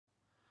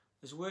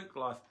Is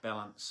work-life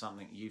balance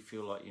something you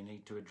feel like you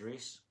need to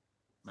address?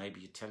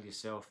 Maybe you tell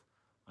yourself,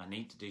 I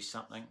need to do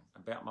something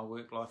about my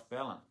work-life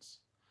balance.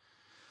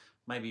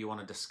 Maybe you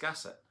want to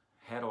discuss it.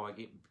 How do I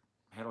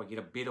get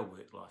a better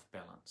work-life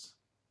balance?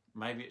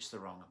 Maybe it's the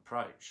wrong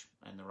approach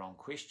and the wrong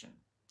question.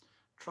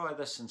 Try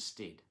this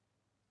instead.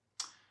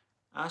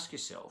 Ask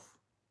yourself,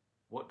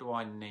 what do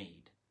I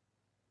need?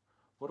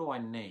 What do I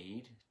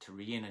need to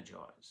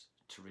re-energize,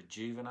 to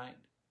rejuvenate,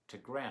 to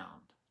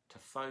ground, to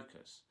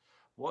focus?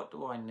 What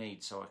do I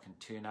need so I can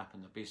turn up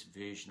in the best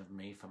version of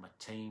me for my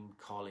team,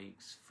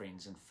 colleagues,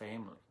 friends and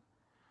family?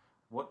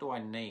 What do I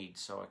need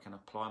so I can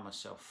apply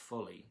myself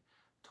fully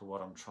to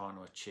what I'm trying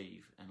to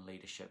achieve in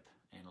leadership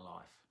and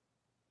life?